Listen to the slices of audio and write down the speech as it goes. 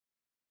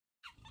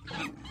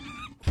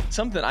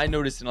Something I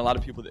noticed in a lot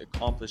of people that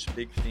accomplish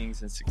big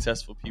things and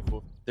successful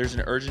people, there's an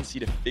urgency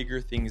to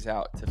figure things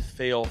out, to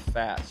fail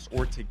fast,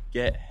 or to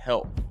get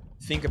help.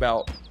 Think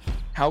about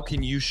how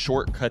can you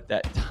shortcut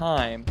that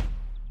time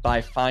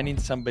by finding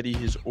somebody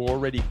who's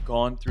already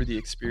gone through the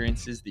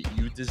experiences that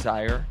you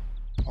desire,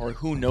 or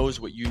who knows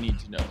what you need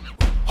to know.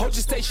 Hold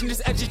your station,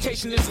 this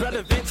education is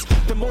relevant.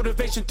 The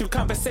motivation through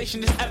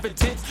conversation is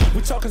evident.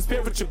 We're talking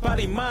spiritual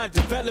body, mind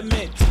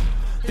development.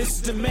 This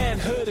is the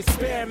manhood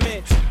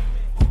experiment.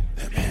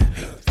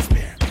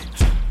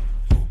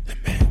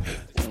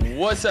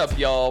 What's up,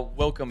 y'all?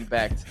 Welcome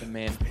back to the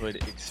Manhood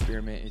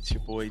Experiment. It's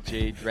your boy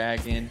Jay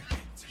Dragon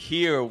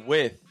here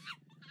with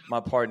my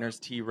partners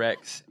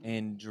T-Rex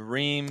and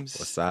Dreams.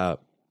 What's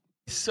up?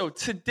 So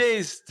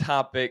today's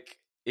topic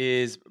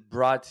is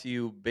brought to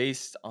you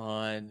based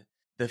on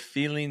the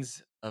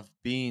feelings of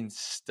being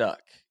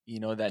stuck. You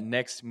know, that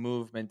next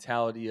move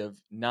mentality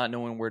of not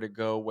knowing where to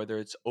go, whether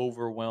it's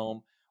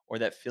overwhelm or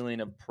that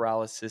feeling of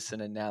paralysis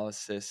and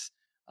analysis.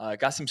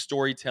 Got some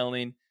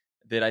storytelling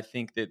that I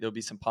think that there'll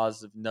be some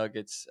positive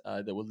nuggets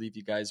that we'll leave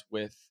you guys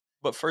with.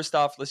 But first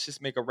off, let's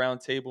just make a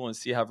round table and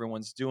see how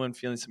everyone's doing,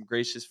 feeling some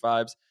gracious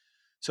vibes.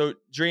 So,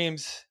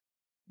 Dreams,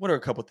 what are a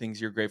couple things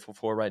you're grateful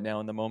for right now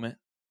in the moment?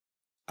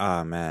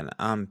 Oh man,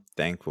 I'm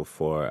thankful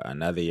for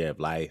another year of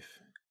life.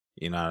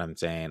 You know what I'm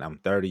saying? I'm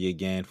 30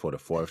 again for the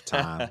fourth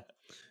time.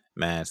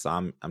 Man, so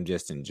I'm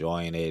just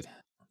enjoying it.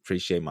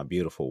 Appreciate my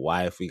beautiful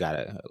wife. We got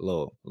a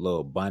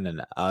little bun in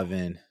the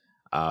oven,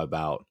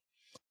 about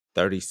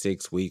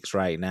 36 weeks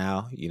right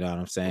now. You know what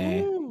I'm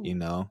saying? Ooh. You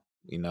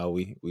know,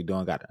 we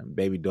got a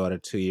baby daughter,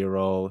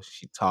 2-year-old.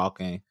 She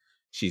talking,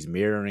 she's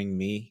mirroring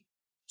me.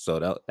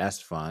 So that's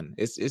fun.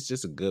 It's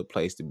just a good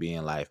place to be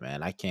in life,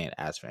 man. I can't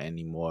ask for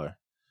any more.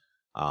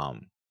 I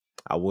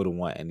wouldn't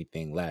want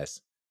anything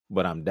less,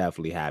 but I'm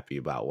definitely happy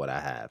about what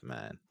I have,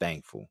 man.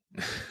 Thankful.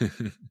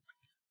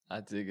 I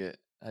dig it.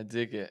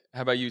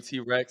 How about you,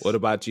 T-Rex? What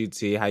about you,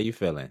 T? How you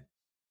feeling?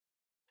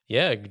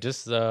 Yeah,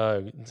 just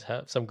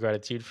have some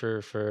gratitude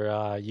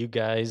for you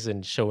guys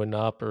and showing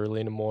up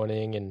early in the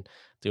morning and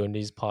doing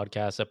these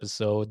podcast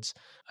episodes.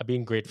 I've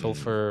been grateful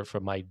for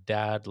my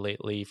dad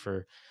lately.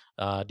 For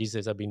these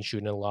days, I've been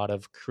shooting a lot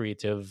of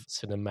creative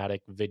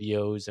cinematic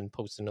videos and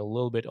posting a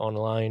little bit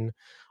online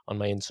on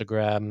my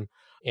Instagram.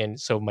 And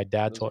so my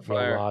dad taught me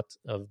a lot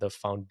of the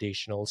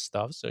foundational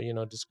stuff. So,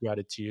 just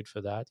gratitude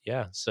for that.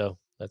 Yeah, so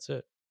that's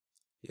it.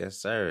 Yes,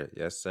 sir.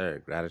 Yes,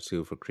 sir.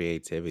 Gratitude for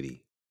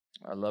creativity.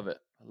 I love it.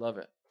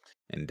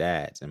 And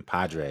dads and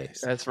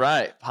Padres. That's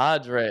right,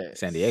 Padres.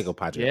 San Diego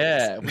Padres.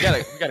 Yeah, we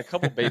got a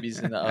couple babies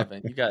in the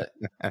oven.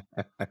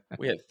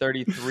 We had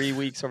 33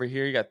 weeks over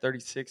here. You got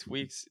 36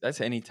 weeks. That's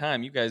any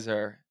time. You guys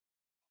are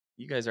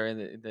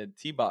in the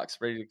tee box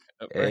ready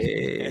to.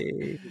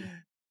 Hey.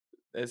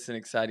 That's an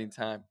exciting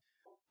time.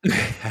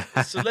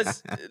 So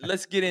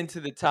let's get into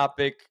the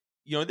topic.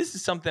 You know, this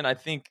is something I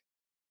think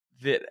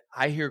that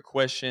I hear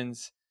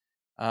questions,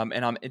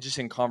 and I'm just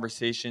in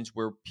conversations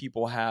where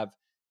people have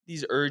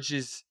these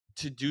urges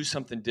to do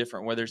something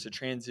different, whether it's a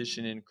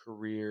transition in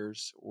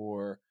careers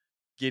or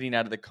getting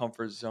out of the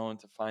comfort zone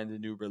to find a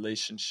new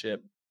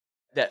relationship.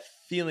 That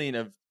feeling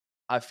of,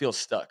 I feel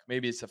stuck.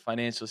 Maybe it's a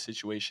financial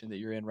situation that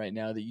you're in right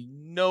now that you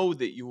know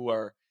that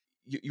you're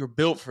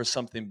built for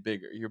something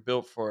bigger. You're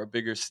built for a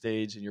bigger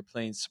stage and you're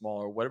playing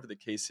small or whatever the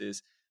case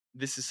is.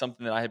 This is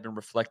something that I have been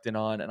reflecting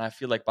on. And I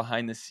feel like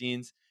behind the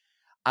scenes,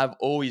 I've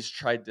always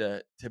tried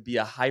to be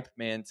a hype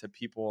man to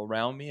people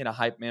around me and a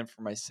hype man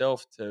for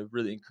myself to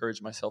really encourage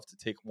myself to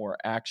take more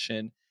action.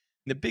 And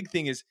the big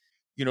thing is,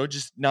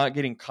 just not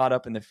getting caught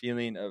up in the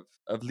feeling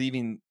of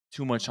leaving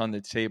too much on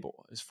the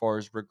table as far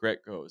as regret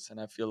goes.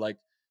 And I feel like,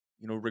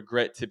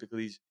 regret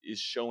typically is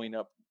showing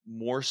up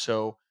more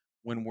so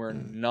when we're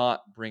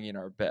not bringing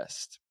our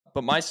best.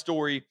 But my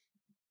story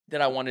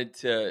that I wanted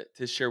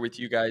to share with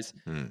you guys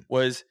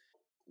was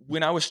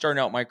when I was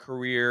starting out my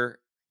career.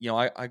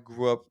 I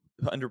grew up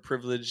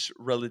underprivileged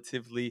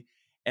relatively,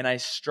 and I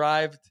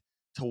strived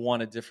to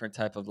want a different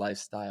type of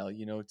lifestyle,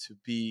 to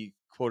be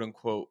quote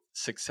unquote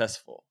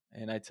successful.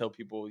 And I tell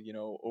people,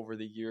 over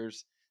the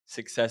years,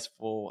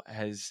 successful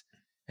has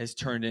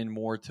turned in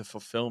more to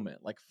fulfillment,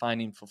 like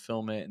finding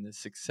fulfillment, and the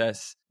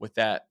success with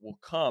that will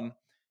come.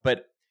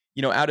 But,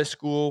 out of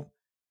school,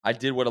 I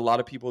did what a lot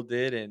of people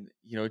did and,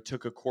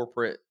 took a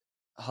corporate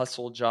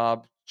hustle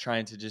job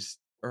trying to just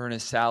earn a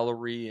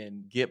salary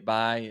and get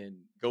by and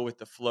go with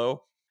the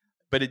flow.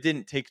 But it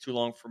didn't take too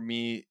long for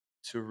me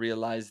to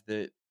realize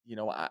that,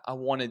 I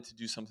wanted to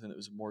do something that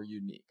was more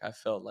unique. I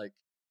felt like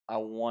I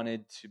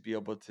wanted to be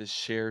able to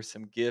share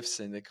some gifts,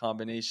 and the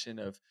combination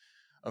of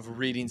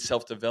reading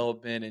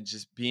self-development and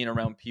just being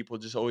around people,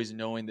 just always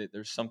knowing that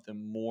there's something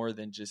more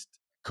than just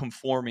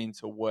conforming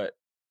to what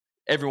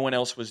everyone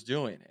else was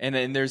doing. And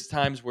then there's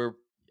times where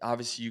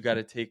obviously you got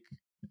to take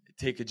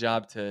a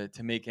job to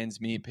make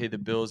ends meet, pay the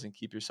bills, and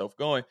keep yourself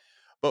going.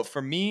 But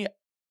for me,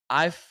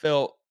 I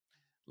felt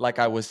like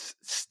I was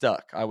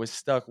stuck. I was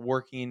stuck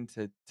working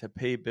to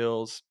pay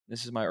bills.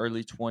 This is my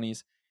early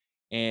 20s.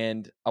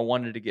 And I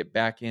wanted to get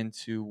back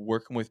into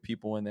working with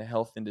people in the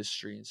health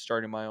industry and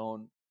starting my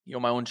own,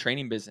 my own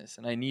training business,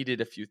 and I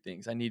needed a few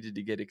things. I needed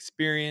to get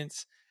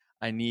experience.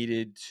 I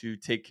needed to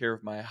take care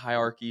of my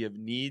hierarchy of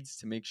needs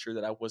to make sure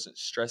that I wasn't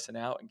stressing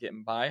out and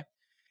getting by.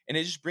 And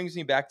it just brings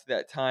me back to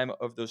that time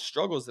of those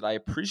struggles that I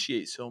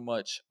appreciate so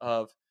much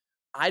of.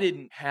 I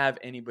didn't have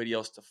anybody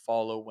else to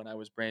follow when I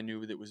was brand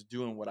new that was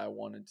doing what I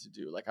wanted to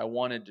do. Like, I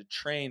wanted to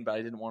train, but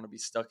I didn't want to be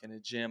stuck in a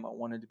gym. I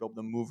wanted to be able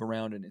to move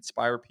around and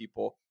inspire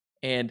people.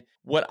 And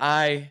what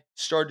I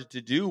started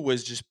to do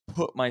was just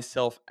put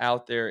myself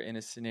out there in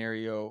a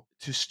scenario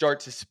to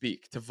start to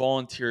speak, to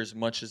volunteer as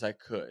much as I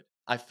could.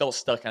 I felt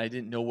stuck and I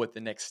didn't know what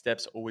the next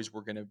steps always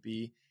were going to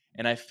be.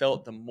 And I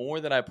felt the more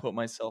that I put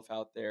myself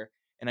out there,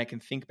 and I can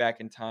think back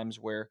in times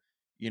where,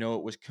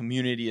 it was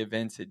community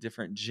events at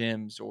different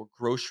gyms or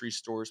grocery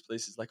stores,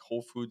 places like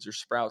Whole Foods or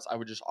Sprouts. I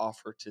would just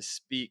offer to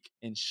speak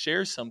and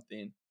share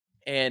something.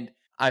 And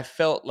I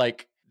felt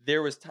like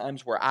there was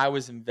times where I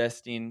was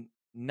investing,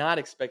 not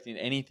expecting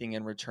anything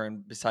in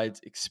return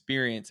besides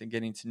experience and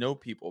getting to know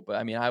people. But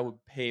I mean, I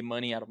would pay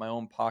money out of my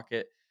own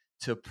pocket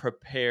to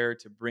prepare,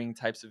 to bring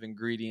types of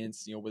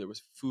ingredients, whether it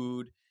was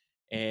food,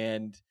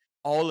 and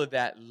all of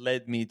that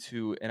led me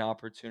to an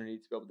opportunity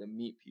to be able to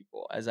meet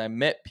people. As I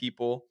met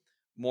people,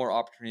 more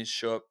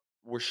opportunities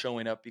were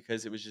showing up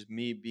because it was just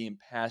me being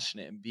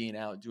passionate and being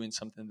out doing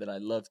something that I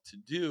love to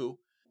do,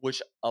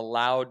 which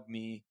allowed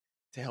me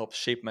to help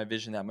shape my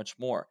vision that much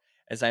more.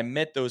 As I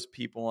met those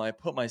people and I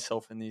put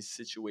myself in these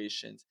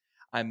situations,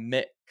 I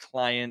met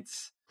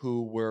clients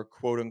who were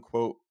quote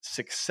unquote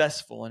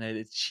successful and had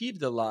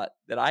achieved a lot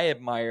that I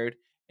admired.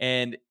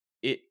 And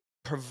it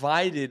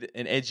provided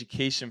an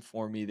education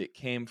for me that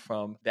came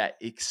from that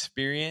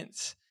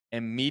experience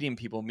and meeting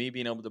people, me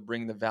being able to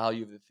bring the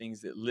value of the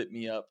things that lit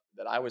me up,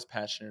 that I was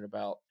passionate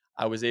about.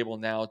 I was able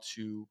now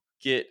to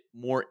get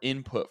more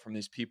input from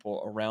these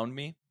people around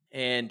me.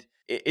 And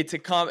it's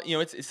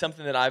it's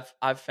something that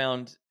I've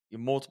found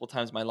multiple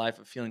times in my life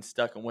of feeling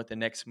stuck on what the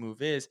next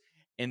move is.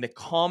 And the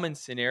common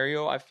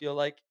scenario I feel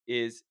like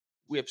is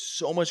we have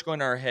so much going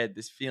in our head,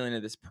 this feeling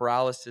of this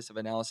paralysis of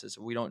analysis,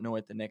 we don't know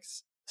what the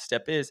next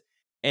step is.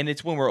 And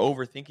it's when we're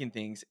overthinking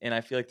things. And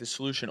I feel like the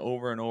solution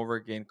over and over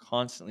again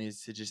constantly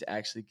is to just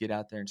actually get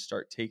out there and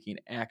start taking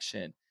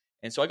action.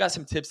 And so I got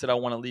some tips that I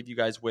want to leave you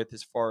guys with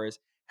as far as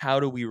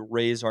how do we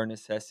raise our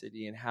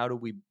necessity and how do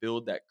we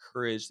build that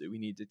courage that we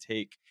need to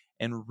take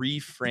and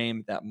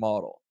reframe that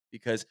model,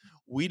 because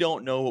we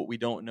don't know what we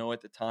don't know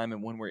at the time.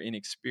 And when we're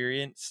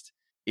inexperienced,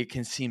 it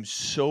can seem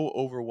so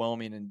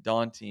overwhelming and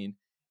daunting.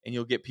 And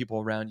you'll get people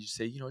around you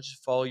say,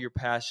 just follow your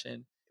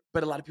passion.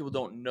 But a lot of people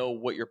don't know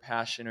what your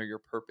passion or your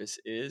purpose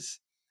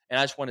is. And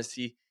I just want to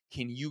see,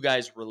 can you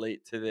guys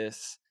relate to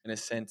this in a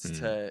sense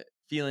to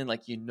feeling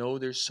like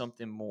there's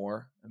something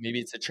more? Maybe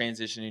it's a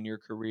transition in your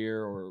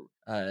career or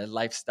a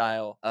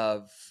lifestyle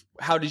of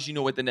how did you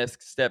know what the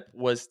next step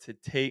was to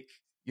take?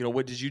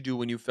 What did you do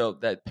when you felt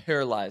that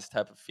paralyzed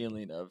type of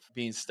feeling of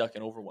being stuck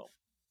and overwhelmed?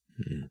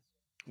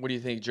 What do you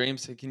think,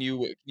 James? Can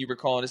you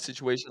recall in a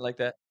situation like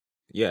that?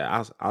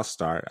 Yeah, I'll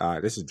start.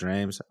 This is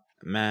James.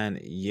 Man,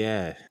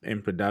 yeah,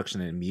 in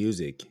production and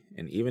music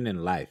and even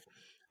in life,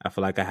 I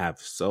feel like I have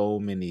so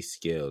many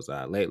skills.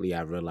 Lately,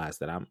 I've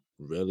realized that I'm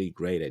really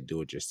great at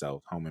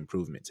do-it-yourself home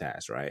improvement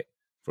tasks, right?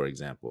 For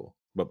example.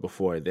 But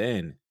before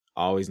then,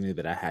 I always knew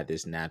that I had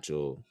this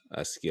natural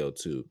skill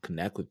to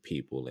connect with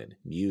people and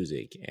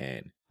music.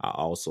 And I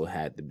also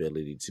had the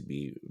ability to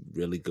be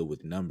really good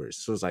with numbers.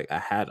 So it's like I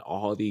had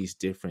all these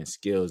different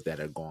skills that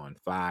are going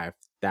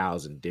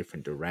 5,000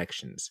 different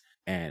directions.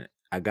 And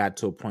I got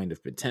to a point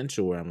of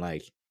potential where I'm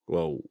like,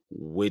 well,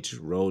 which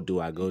road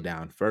do I go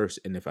down first?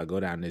 And if I go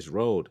down this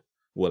road,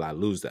 will I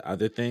lose the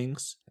other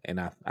things? And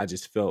I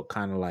just felt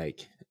kind of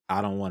like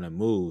I don't want to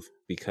move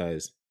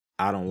because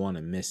I don't want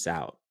to miss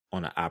out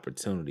on an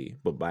opportunity.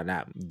 But by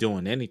not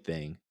doing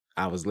anything,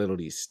 I was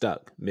literally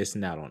stuck,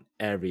 missing out on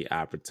every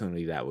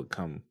opportunity that would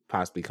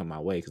possibly come my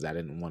way because I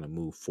didn't want to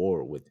move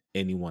forward with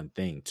any one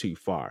thing too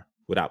far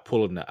without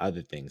pulling the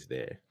other things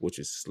there, which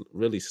is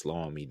really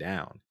slowing me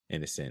down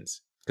in a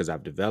sense, because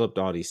I've developed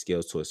all these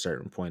skills to a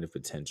certain point of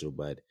potential,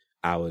 but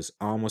I was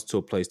almost to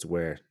a place to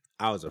where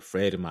I was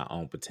afraid of my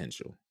own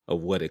potential,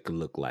 of what it could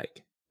look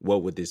like.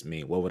 What would this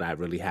mean? What would I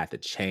really have to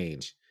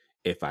change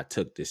if I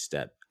took this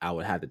step? I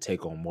would have to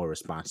take on more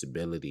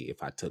responsibility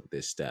if I took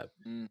this step.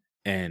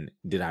 And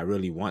did I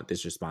really want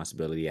this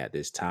responsibility at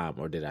this time,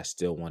 or did I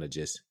still want to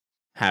just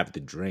have the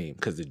dream?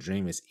 Because the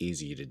dream is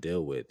easier to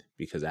deal with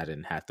because I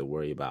didn't have to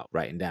worry about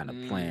writing down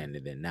a plan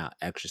and then now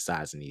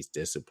exercising these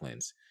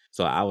disciplines.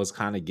 So I was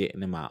kind of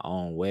getting in my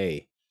own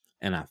way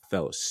and I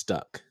felt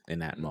stuck in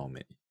that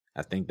moment.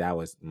 I think that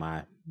was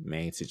my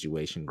main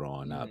situation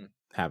growing up,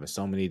 having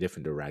so many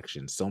different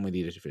directions, so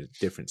many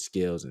different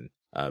skills and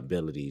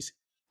abilities,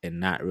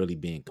 and not really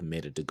being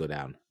committed to go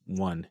down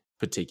one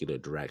particular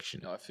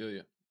direction. No, I feel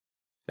you.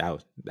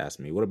 That's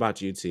me. What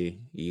about you, T?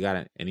 You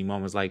got any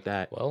moments like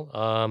that? Well,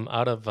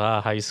 out of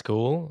high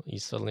school, you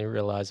suddenly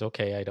realize,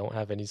 okay, I don't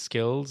have any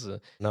skills,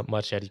 not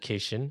much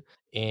education,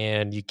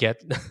 and you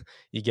get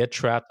you get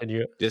trapped in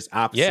your Just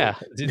opposite. yeah,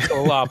 the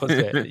total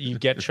opposite. You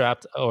get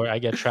trapped, or I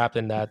get trapped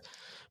in that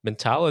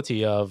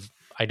mentality of,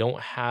 I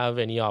don't have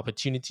any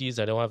opportunities,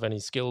 I don't have any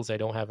skills, I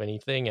don't have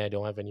anything, I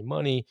don't have any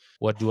money.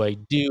 What do I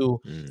do?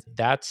 Mm,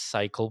 That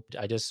cycle,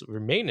 I just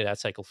remained in that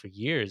cycle for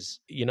years.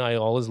 I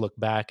always look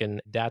back,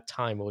 and that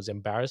time it was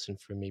embarrassing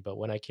for me. But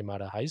when I came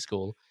out of high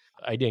school,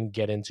 I didn't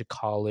get into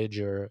college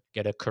or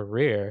get a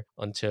career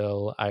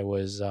until I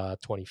was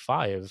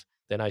 25.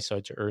 Then I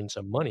started to earn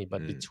some money.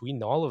 But mm.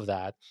 between all of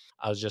that,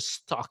 I was just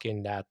stuck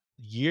in that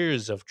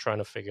years of trying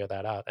to figure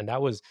that out. And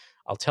that was,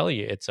 I'll tell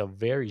you, it's a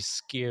very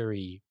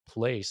scary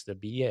place to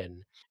be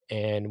in.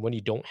 And when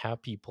you don't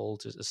have people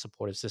to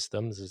supportive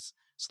systems, it's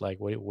like,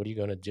 what are you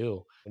going to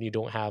do when you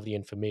don't have the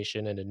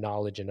information and the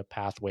knowledge and the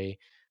pathway?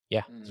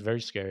 Yeah, it's Mm,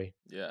 very scary.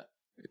 yeah.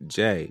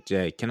 Jay,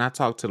 can I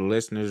talk to the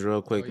listeners real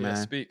Oh quick, yeah. man?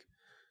 Speak.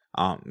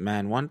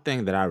 Man, one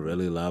thing that I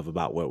really love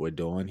about what we're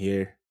doing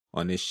here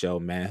on this show,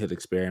 Manhood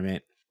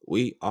Experiment,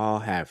 we all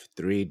have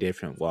 3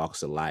 different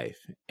walks of life.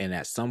 And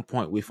at some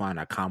point we find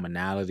our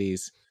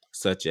commonalities,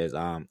 such as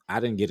I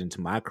didn't get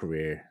into my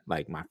career,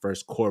 like my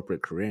first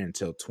corporate career,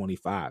 until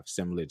 25,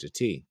 similar to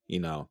T.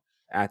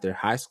 After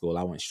high school,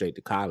 I went straight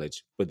to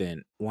college. But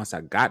then once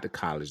I got to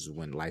college is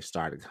when life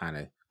started kind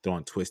of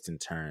throwing twists and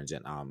turns.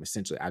 And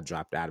essentially I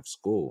dropped out of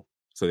school.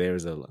 So there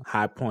was a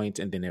high point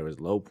and then there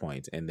was low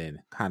point. And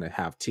then kind of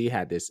how T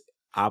had this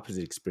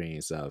opposite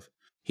experience of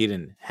he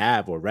didn't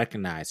have or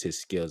recognize his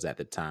skills at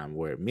the time.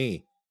 Where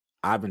me,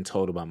 I've been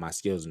told about my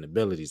skills and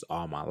abilities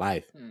all my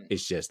life. Mm,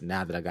 It's just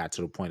now that I got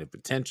to the point of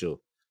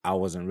potential, I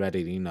wasn't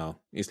ready to,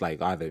 it's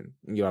like either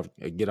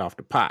get off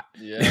the pot.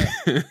 yeah.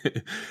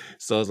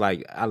 So it's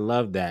like I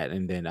love that.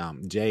 And then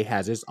Jay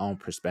has his own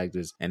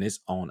perspectives and his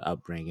own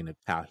upbringing of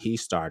how he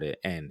started.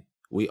 And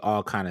we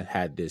all kind of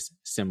had this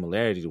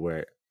similarity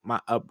where my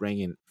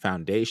upbringing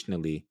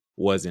foundationally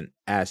wasn't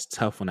as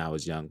tough when I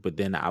was young, but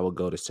then I would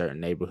go to certain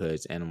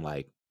neighborhoods and I'm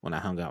like, when I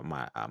hung out with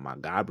my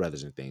god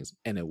brothers and things,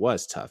 and it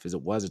was tough, as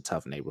it was a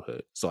tough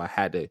neighborhood. So I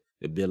had the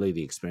ability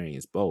to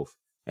experience both.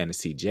 And to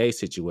see Jay's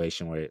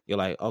situation where you're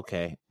like,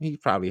 okay, he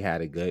probably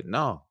had it good.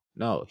 No,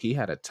 he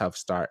had a tough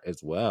start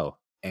as well.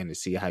 And to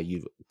see how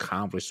you've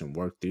accomplished and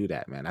worked through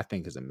that, man, I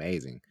think is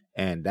amazing.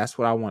 And that's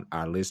what I want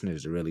our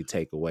listeners to really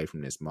take away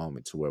from this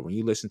moment, to where when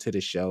you listen to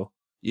the show,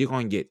 you're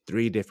going to get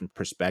 3 different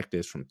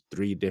perspectives from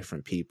 3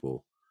 different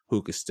people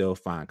who could still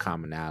find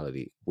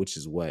commonality, which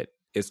is what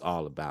it's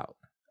all about.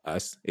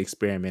 Us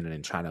experimenting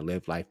and trying to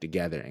live life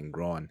together and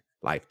growing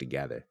life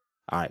together.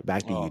 All right,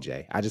 back to you, Oh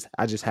Jay. I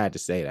just had to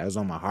say that. It was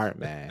on my heart,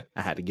 man.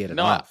 I had to get it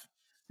no. off.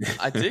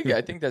 I dig it.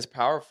 I think that's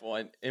powerful.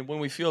 And when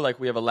we feel like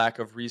we have a lack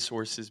of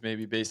resources,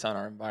 maybe based on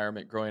our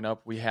environment growing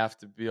up, we have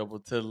to be able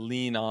to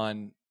lean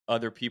on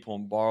other people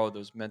and borrow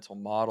those mental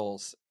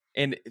models.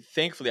 And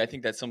thankfully, I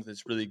think that's something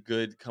that's really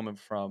good coming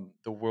from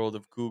the world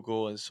of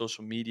Google and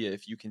social media.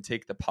 If you can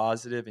take the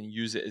positive and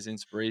use it as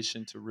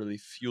inspiration to really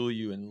fuel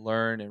you and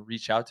learn and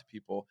reach out to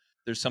people,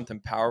 there's something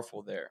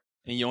powerful there.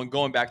 And and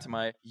going back to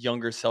my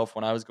younger self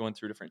when I was going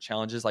through different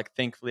challenges, like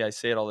thankfully I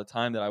say it all the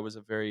time that I was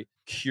a very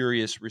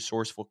curious,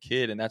 resourceful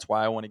kid, and that's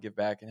why I want to give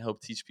back and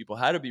help teach people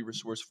how to be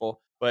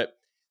resourceful. But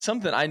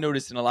something I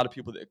noticed in a lot of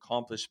people that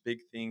accomplish big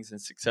things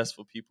and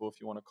successful people, if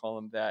you want to call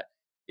them that,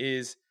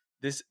 is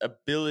this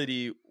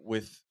ability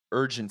with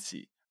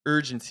urgency.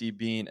 Urgency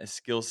being a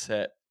skill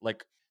set,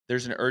 like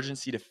there's an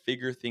urgency to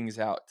figure things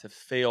out, to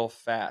fail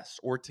fast,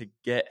 or to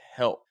get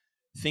help.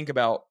 Think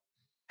about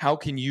how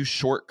can you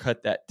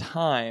shortcut that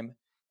time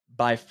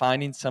by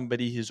finding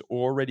somebody who's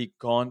already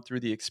gone through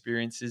the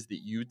experiences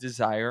that you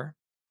desire,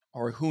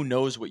 or who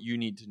knows what you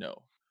need to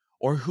know,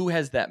 or who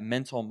has that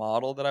mental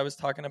model that I was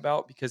talking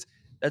about, because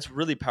that's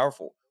really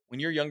powerful.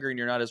 When you're younger and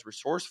you're not as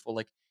resourceful,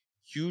 like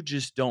you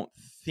just don't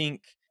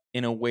think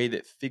in a way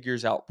that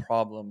figures out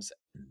problems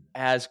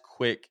as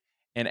quick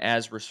and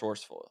as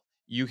resourceful.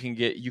 You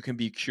can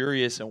be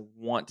curious and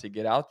want to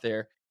get out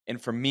there. And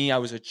for me, I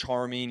was a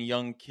charming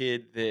young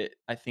kid that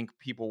I think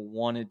people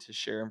wanted to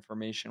share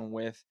information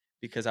with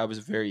because I was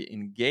very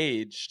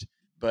engaged.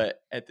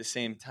 But at the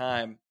same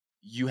time,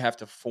 you have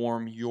to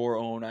form your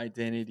own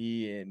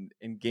identity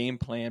and game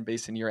plan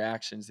based on your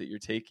actions that you're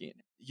taking.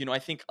 I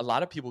think a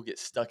lot of people get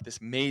stuck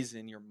this maze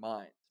in your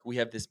mind. We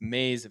have this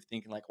maze of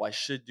thinking like, well, I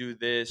should do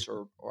this,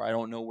 or I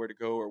don't know where to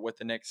go or what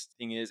the next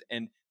thing is.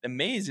 And the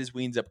maze is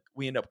we end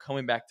up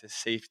coming back to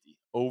safety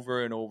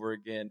over and over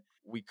again.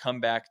 We come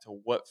back to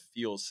what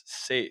feels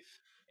safe.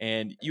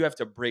 And you have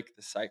to break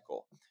the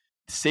cycle.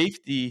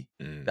 Safety,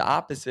 the Mm,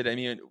 opposite. I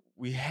mean,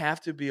 we have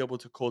to be able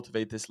to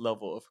cultivate this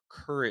level of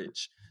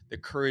courage, the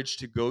courage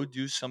to go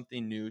do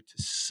something new, to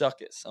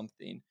suck at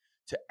something,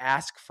 to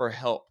ask for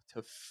help,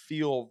 to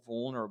feel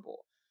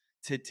vulnerable,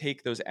 to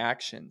take those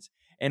actions.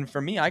 And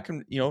for me, I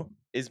can,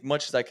 as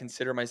much as I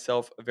consider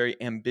myself a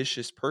very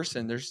ambitious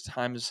person, there's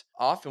times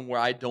often where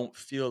I don't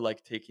feel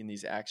like taking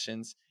these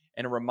actions.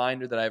 And a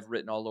reminder that I've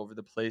written all over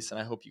the place, and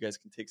I hope you guys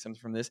can take something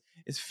from this,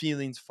 is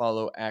feelings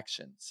follow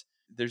actions.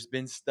 There's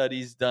been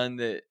studies done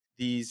that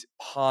these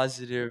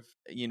positive,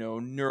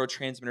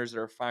 neurotransmitters that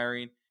are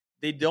firing,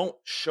 they don't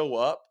show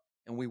up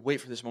and we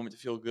wait for this moment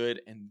to feel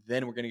good and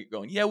then we're going to get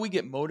going. Yeah, we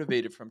get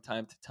motivated from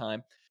time to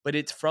time, but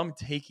it's from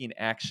taking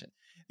action.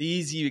 The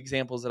easy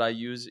examples that I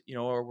use,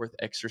 are with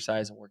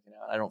exercise and working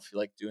out. I don't feel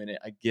like doing it.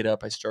 I get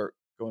up, I start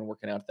going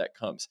working out if that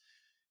comes.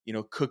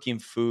 Cooking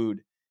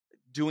food,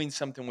 doing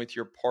something with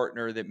your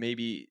partner that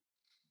maybe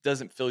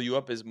doesn't fill you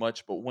up as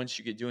much, but once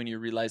you get doing, you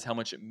realize how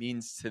much it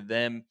means to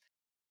them.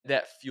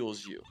 That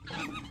fuels you.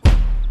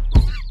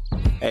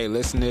 Hey,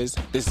 listeners,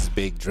 this is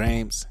Big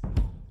Dreams,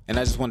 and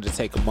I just wanted to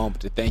take a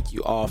moment to thank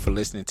you all for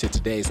listening to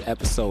today's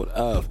episode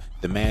of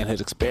The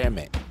Manhood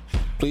Experiment.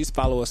 Please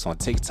follow us on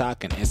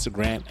TikTok and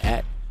Instagram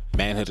at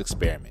Manhood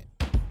Experiment.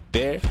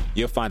 There,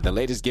 you'll find the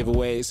latest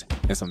giveaways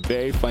and some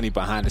very funny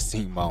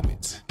behind-the-scenes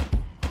moments.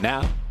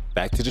 Now,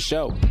 back to the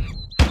show.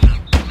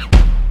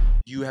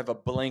 You have a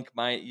blank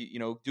mind,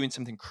 doing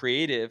something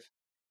creative.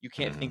 You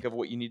can't think of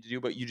what you need to do,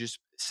 but you just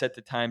set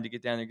the time to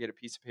get down there, get a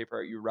piece of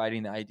paper, you're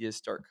writing, the ideas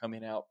start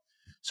coming out.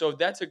 So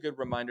that's a good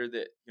reminder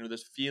that,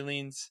 those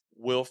feelings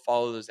will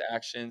follow those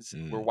actions.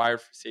 We're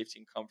wired for safety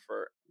and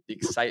comfort. The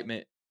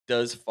excitement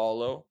does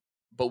follow,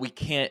 but we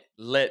can't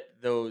let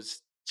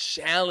those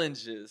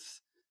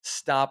challenges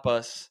stop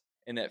us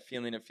in that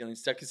feeling of feeling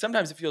stuck. Because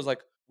sometimes it feels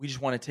like we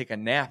just want to take a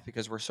nap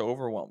because we're so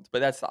overwhelmed, but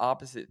that's the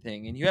opposite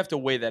thing. And you have to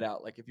weigh that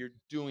out. Like if you're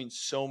doing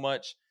so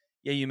much,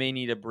 yeah, you may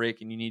need a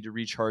break and you need to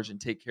recharge and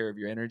take care of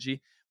your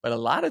energy. But a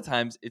lot of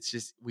times it's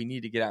just we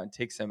need to get out and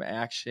take some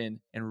action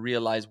and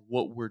realize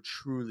what we're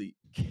truly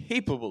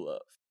capable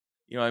of.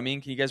 You know what I mean?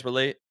 Can you guys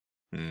relate?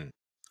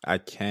 I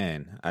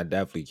can. I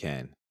definitely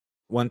can.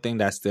 One thing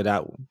that stood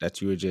out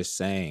that you were just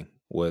saying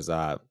was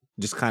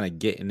just kind of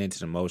getting into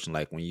the motion.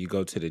 Like when you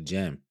go to the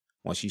gym,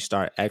 once you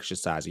start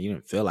exercising, you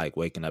didn't feel like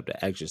waking up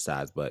to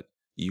exercise, but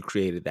you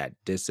created that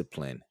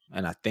discipline.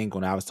 And I think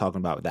when I was talking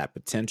about that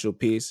potential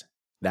piece,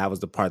 that was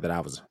the part that I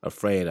was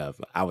afraid of.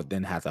 I would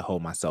then have to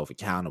hold myself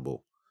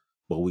accountable.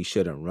 But we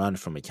shouldn't run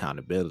from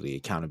accountability.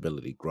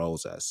 Accountability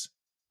grows us.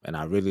 And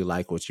I really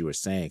like what you were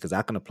saying because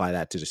I can apply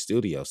that to the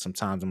studio.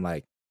 Sometimes I'm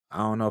like, I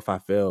don't know if I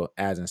feel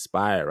as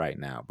inspired right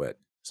now, but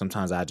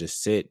sometimes I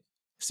just sit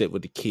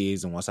with the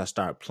keys. And once I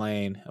start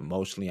playing,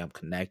 emotionally, I'm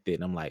connected.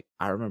 And I'm like,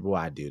 I remember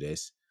why I do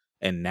this.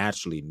 And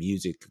naturally,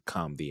 music could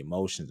come. The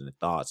emotions and the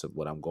thoughts of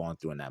what I'm going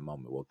through in that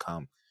moment will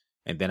come.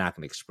 And then I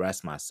can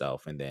express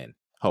myself and then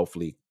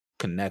hopefully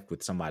connect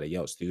with somebody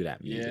else through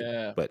that music.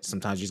 Yeah. But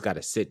sometimes you just got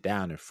to sit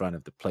down in front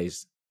of the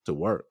place to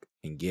work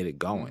and get it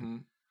going. Mm-hmm.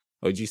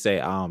 What'd you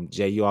say,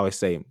 Jay? You always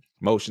say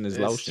motion is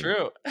lotion. It's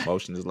true.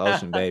 Motion is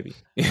lotion, baby.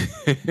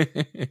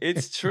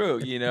 It's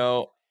true,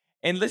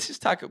 And let's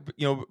just talk,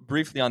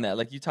 briefly on that.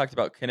 Like you talked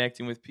about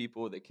connecting with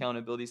people, the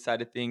accountability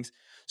side of things.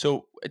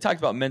 So I talked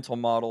about mental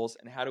models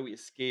and how do we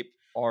escape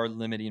our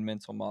limiting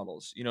mental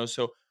models.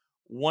 So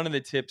one of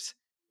the tips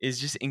is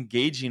just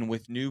engaging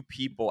with new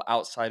people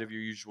outside of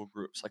your usual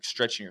groups, like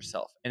stretching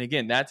yourself. And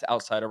again, that's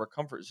outside of our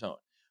comfort zone.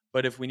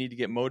 But if we need to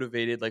get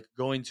motivated, like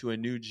going to a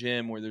new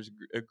gym where there's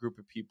a group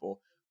of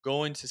people,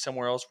 going to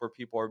somewhere else where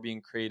people are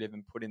being creative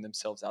and putting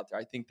themselves out there,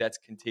 I think that's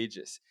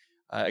contagious.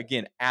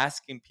 Again,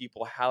 asking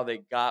people how they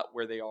got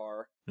where they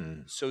are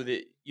so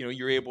that,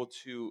 you're able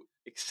to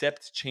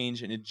accept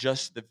change and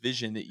adjust the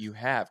vision that you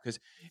have. Because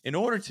in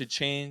order to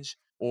change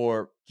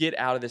or get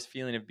out of this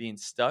feeling of being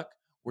stuck,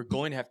 we're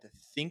going to have to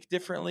think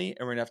differently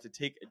and we're going to have to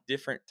take a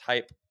different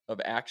type of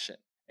action.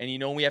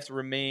 And, we have to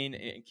remain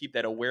and keep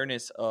that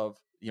awareness of,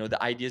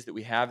 the ideas that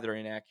we have that are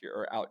inaccurate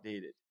or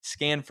outdated.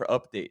 Scan for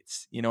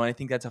updates, and I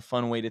think that's a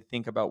fun way to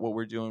think about what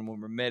we're doing when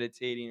we're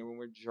meditating or when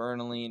we're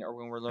journaling or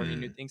when we're learning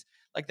new things.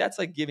 Like that's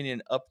like giving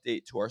an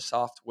update to our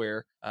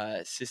software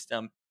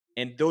system.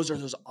 And those are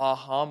those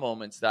aha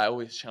moments that I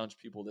always challenge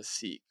people to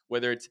seek,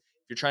 whether it's if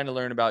you're trying to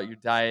learn about your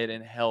diet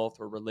and health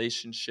or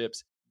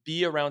relationships,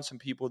 be around some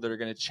people that are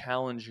going to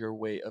challenge your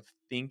way of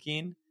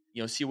thinking,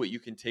 see what you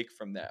can take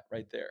from that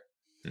right there.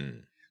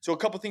 So a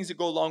couple things that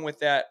go along with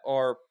that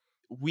are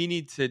we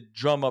need to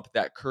drum up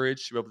that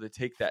courage to be able to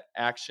take that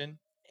action.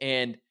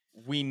 And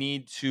we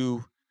need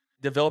to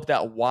develop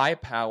that why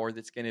power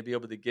that's going to be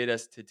able to get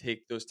us to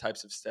take those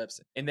types of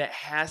steps. And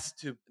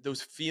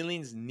those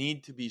feelings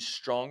need to be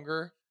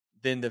stronger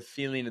than the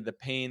feeling of the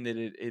pain that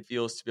it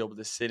feels to be able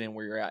to sit in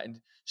where you're at. And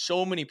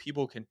so many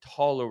people can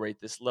tolerate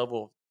this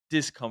level of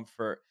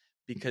discomfort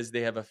because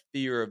they have a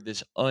fear of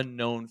this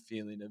unknown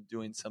feeling of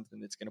doing something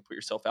that's going to put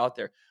yourself out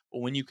there. But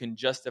when you can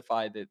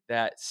justify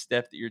that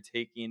step that you're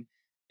taking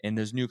and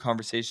those new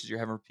conversations you're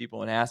having with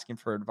people and asking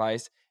for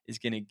advice is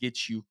going to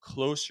get you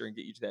closer and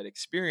get you to that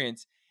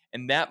experience.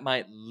 And that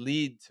might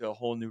lead to a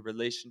whole new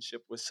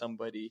relationship with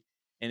somebody.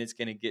 And it's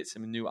going to get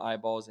some new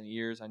eyeballs and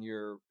ears on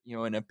your,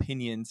 and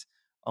opinions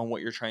on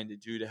what you're trying to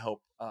do to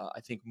help, I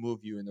think,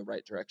 move you in the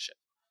right direction.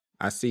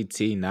 I see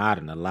T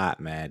nodding a lot,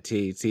 man.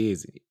 T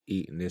is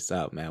eating this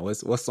up, man.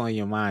 What's on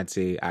your mind,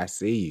 T? I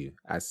see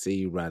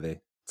you,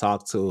 brother.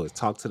 Talk to us.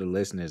 Talk to the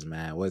listeners,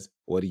 man.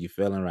 What are you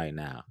feeling right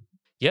now?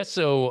 Yeah,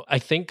 so I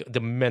think the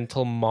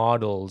mental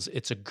models,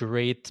 it's a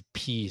great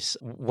piece.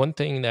 One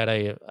thing that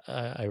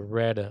I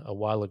read a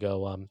while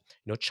ago,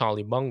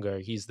 Charlie Munger,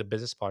 he's the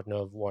business partner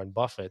of Warren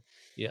Buffett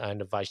and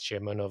the vice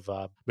chairman of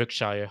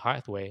Berkshire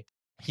Hathaway.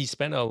 he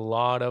spent a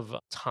lot of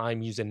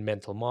time using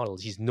mental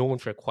models. He's known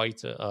for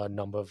quite a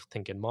number of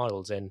thinking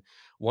models. And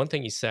one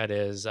thing he said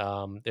is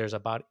there's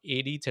about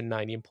 80 to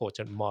 90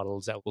 important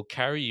models that will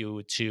carry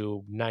you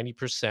to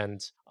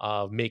 90%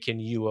 of making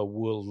you a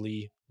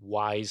worldly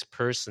wise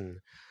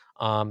person.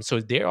 So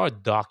there are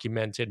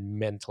documented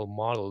mental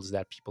models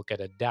that people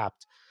can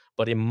adapt.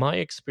 But in my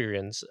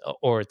experience,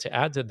 or to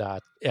add to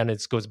that, and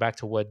it goes back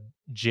to what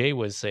Jay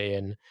was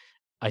saying,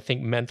 I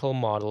think mental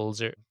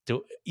models are the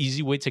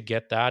easy way to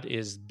get that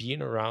is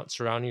being around,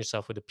 surrounding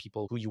yourself with the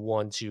people who you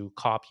want to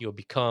copy or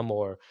become,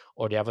 or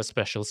they have a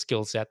special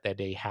skill set that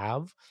they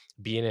have,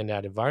 being in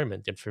that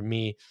environment. And for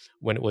me,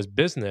 when it was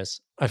business,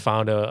 I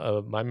found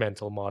my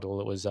mental model.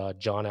 It was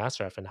John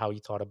Assaraf and how he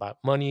thought about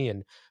money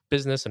and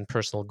business and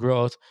personal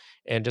growth.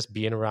 And just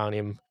being around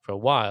him for a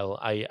while,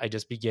 I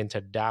just began to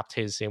adapt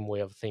his same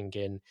way of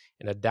thinking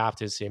and adapt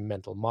his same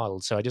mental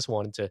model. So I just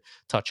wanted to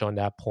touch on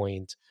that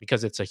point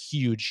because it's a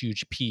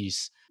huge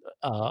piece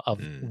of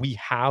Mm, we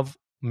have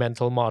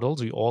mental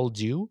models, we all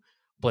do,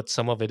 but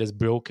some of it is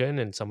broken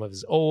and some of it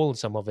is old,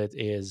 some of it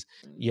is,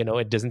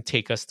 it doesn't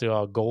take us to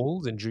our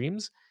goals and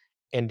dreams.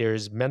 And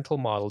there's mental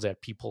models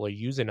that people are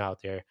using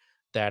out there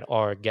that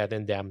are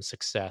getting them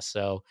success.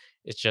 So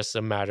it's just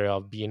a matter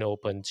of being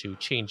open to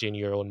changing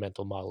your own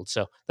mental model.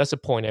 So that's a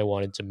point I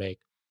wanted to make.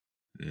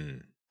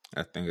 mm.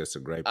 I think it's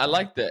a great I point.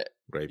 like that.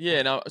 Great Yeah.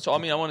 point. Now, so I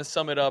mean, I want to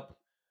sum it up,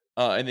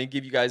 and then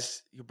give you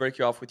guys, break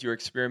you off with your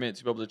experiment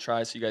to be able to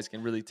try, so you guys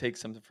can really take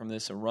something from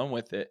this and run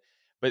with it.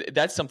 But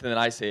that's something that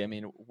I say. I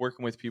mean,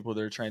 working with people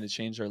that are trying to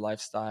change their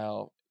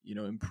lifestyle,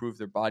 improve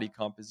their body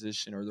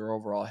composition or their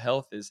overall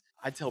health, is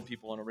I tell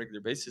people on a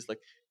regular basis, like,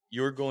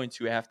 you're going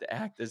to have to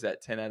act as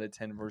that 10 out of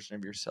 10 version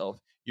of yourself.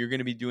 You're going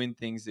to be doing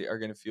things that are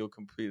going to feel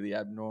completely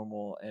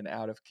abnormal and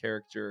out of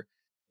character,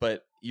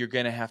 but you're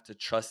going to have to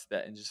trust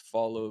that and just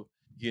follow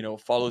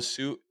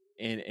suit,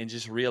 and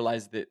just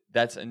realize that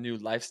that's a new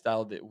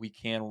lifestyle that we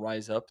can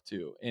rise up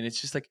to. And it's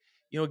just like,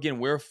 again,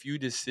 we're a few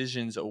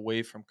decisions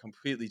away from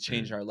completely Mm,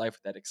 changing our life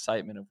with that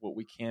excitement of what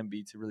we can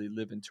be to really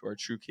live into our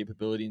true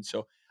capability. And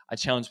so I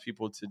challenge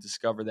people to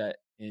discover that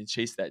and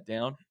chase that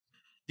down.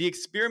 The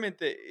experiment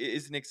that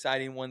is an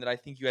exciting one that I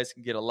think you guys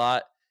can get a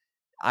lot.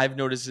 I've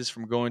noticed this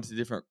from going to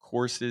different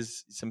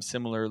courses, some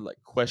similar like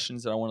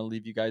questions that I want to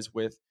leave you guys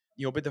with.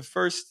 But the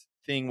first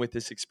thing with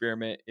this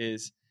experiment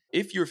is,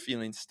 if you're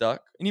feeling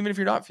stuck, and even if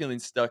you're not feeling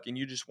stuck and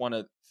you just want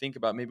to think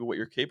about maybe what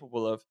you're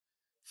capable of,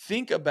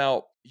 think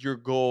about your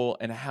goal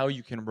and how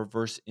you can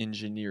reverse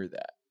engineer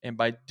that. And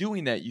by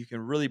doing that, you can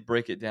really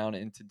break it down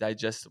into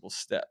digestible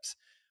steps.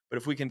 But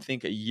if we can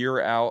think a year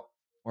out,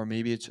 or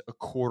maybe it's a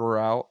quarter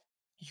out,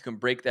 you can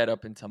break that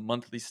up into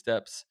monthly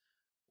steps,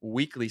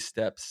 weekly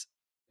steps,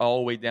 all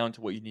the way down to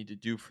what you need to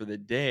do for the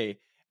day.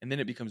 And then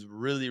it becomes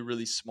really,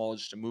 really small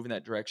just to move in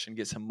that direction,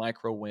 get some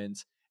micro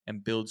wins,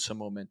 and build some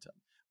momentum.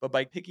 But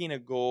by picking a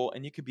goal,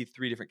 and you could be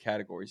three different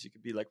categories. You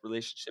could be like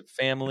relationship,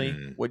 family.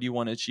 mm, What do you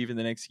want to achieve in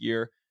the next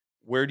year?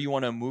 Where do you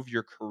want to move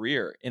your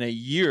career? In a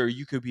year,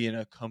 you could be in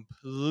a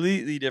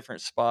completely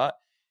different spot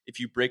if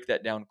you break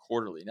that down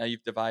quarterly. Now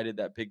you've divided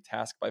that big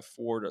task by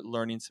 4 to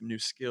learning some new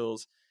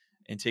skills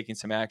and taking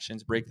some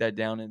actions. Break that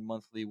down in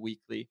monthly,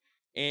 weekly.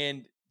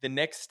 And the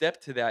next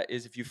step to that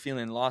is, if you're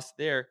feeling lost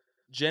there,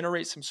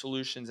 generate some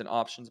solutions and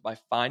options by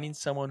finding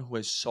someone who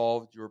has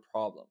solved your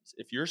problems.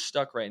 If you're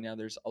stuck right now,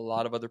 there's a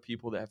lot of other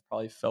people that have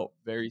probably felt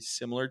very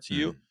similar to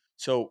you. mm,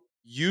 So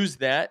use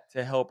that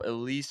to help at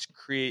least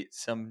create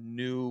some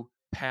new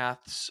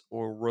paths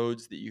or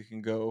roads that you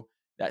can go,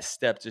 that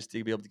step, just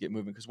to be able to get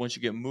moving. Because once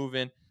you get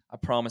moving, I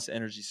promise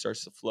energy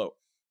starts to flow.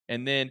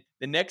 And then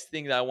the next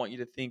thing that I want you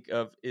to think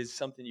of is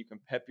something you can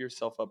pep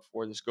yourself up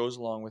for. This goes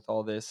along with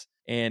all this,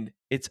 and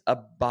it's a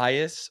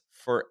bias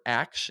for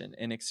action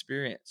and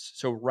experience.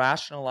 So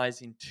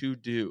rationalizing to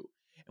do.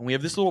 And we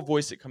have this little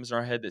voice that comes in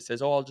our head that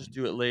says, "Oh, I'll just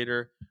do it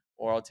later,"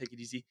 or "I'll take it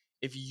easy."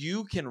 If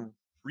you can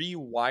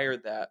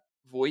rewire that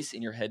voice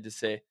in your head to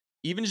say,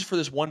 even just for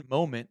this one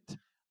moment,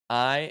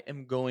 I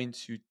am going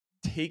to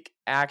take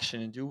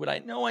action and do what I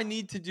know I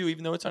need to do,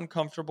 even though it's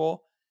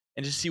uncomfortable,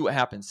 and just see what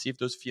happens. See if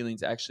those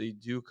feelings actually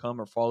do come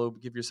or follow.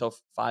 Give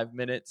yourself 5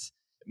 minutes.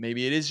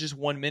 Maybe it is just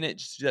 1 minute.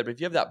 Just do that. But if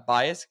you have that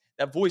bias,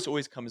 that voice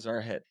always comes in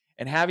our head.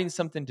 And having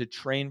something to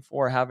train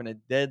for, having a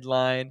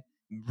deadline,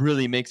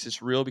 really makes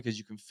this real, because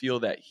you can feel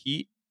that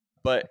heat.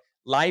 But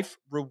life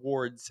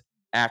rewards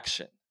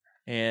action.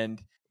 And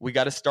we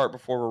got to start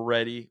before we're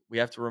ready. We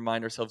have to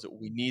remind ourselves that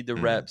we need the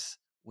mm. reps,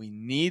 we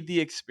need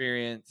the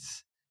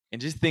experience.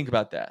 And just think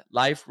about that.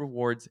 Life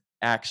rewards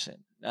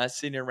action, not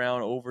sitting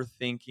around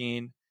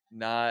overthinking,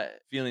 not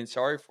feeling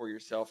sorry for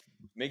yourself.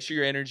 Make sure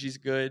your energy's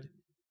good.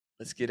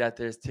 Let's get out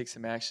there, let's take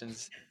some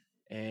actions,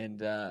 and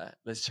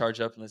let's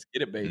charge up and let's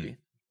get it, Mm. baby.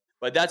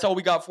 But that's all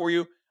we got for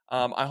you.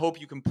 I hope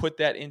you can put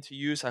that into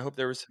use. I hope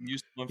there was some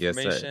useful Yes,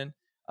 sir. information.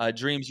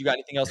 Dreams, you got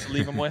anything else to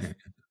leave them with?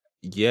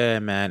 Yeah,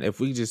 man. If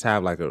we just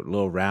have like a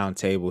little round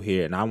table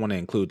here, and I want to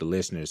include the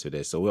listeners to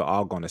this, so we're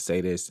all going to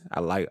say this. I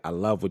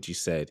love what you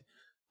said,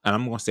 and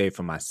I'm going to say it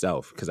for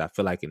myself because I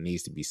feel like it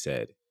needs to be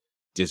said.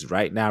 Just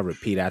right now,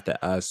 repeat after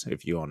us.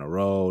 If you're on the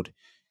road,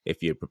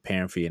 if you're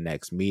preparing for your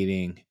next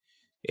meeting,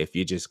 if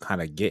you're just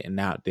kind of getting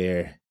out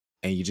there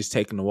and you're just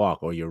taking a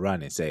walk or you're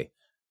running, say,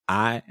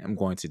 I am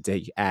going to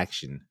take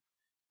action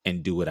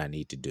and do what I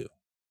need to do.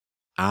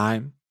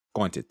 I'm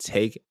going to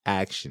take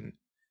action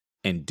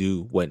and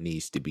do what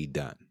needs to be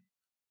done.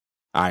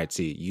 All right,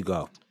 T, you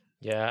go.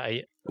 Yeah,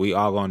 we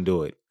all gonna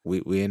do it.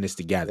 We in this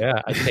together.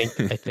 Yeah, I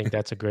think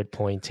that's a great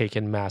point.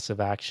 Taking massive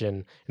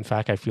action. In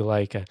fact, I feel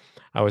like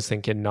I was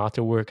thinking not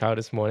to work out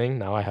this morning.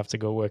 Now I have to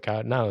go work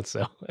out now.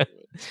 So,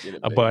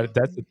 but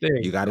that's the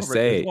thing. You gotta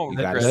say it. You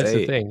gotta That's say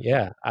the it. thing.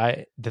 Yeah,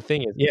 the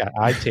thing is, yeah,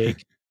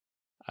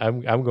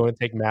 I'm going to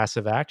take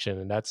massive action,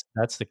 and that's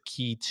the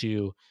key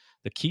to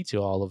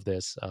all of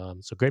this.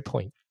 So great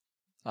point.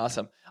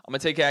 Awesome. I'm gonna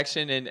take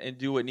action and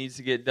do what needs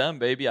to get done,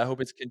 baby. I hope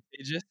it's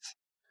contagious.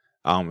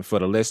 For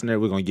the listener,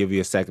 we're gonna give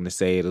you a second to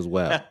say it as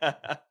well.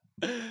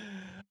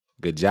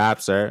 Good job,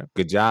 sir.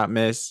 Good job,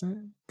 miss.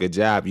 Good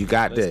job. You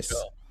got this.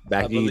 Go.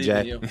 Back to you,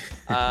 Jack.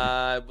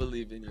 I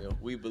believe in you.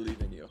 We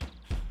believe in you.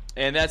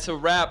 And that's a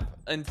wrap.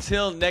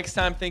 Until next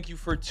time, thank you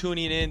for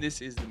tuning in.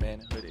 This is the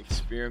Manhood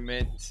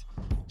Experiment.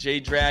 J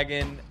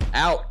Dragon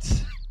out.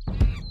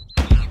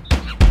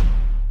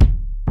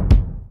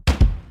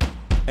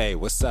 Hey,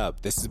 what's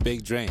up? This is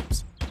Big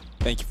Dreams.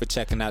 Thank you for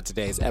checking out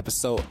today's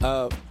episode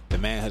of The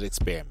Manhood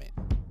Experiment.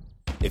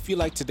 If you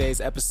like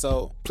today's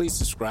episode, please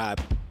subscribe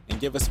and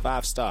give us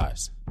 5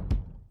 stars.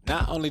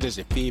 Not only does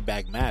your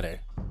feedback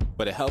matter,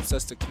 but it helps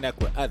us to connect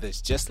with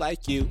others just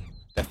like you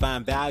that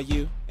find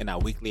value in our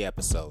weekly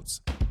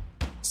episodes.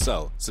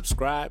 So,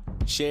 subscribe,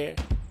 share,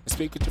 and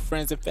speak with your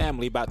friends and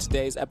family about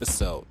today's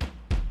episode.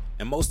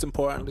 And most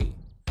importantly,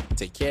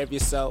 take care of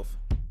yourself,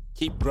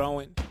 keep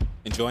growing,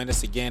 and join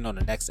us again on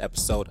the next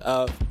episode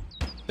of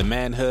The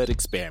Manhood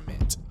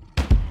Experiment.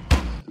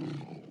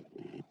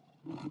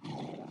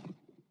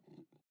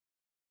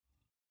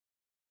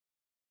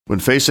 When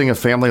facing a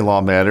family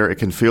law matter, it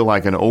can feel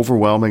like an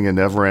overwhelming and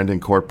never-ending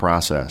court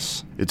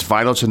process. It's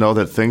vital to know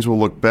that things will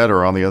look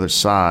better on the other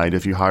side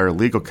if you hire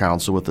legal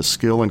counsel with the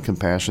skill and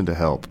compassion to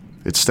help.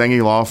 At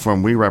Stengy Law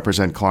Firm, we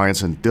represent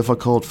clients in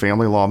difficult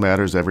family law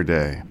matters every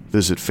day.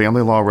 Visit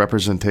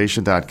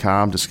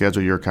FamilyLawRepresentation.com to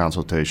schedule your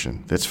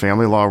consultation. That's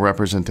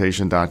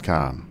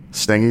FamilyLawRepresentation.com.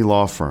 Stengy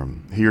Law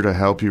Firm, here to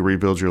help you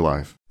rebuild your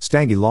life.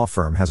 Stange Law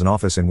Firm has an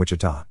office in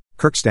Wichita.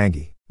 Kirk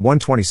Stange,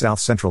 120 South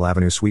Central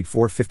Avenue, Suite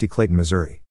 450, Clayton, Missouri.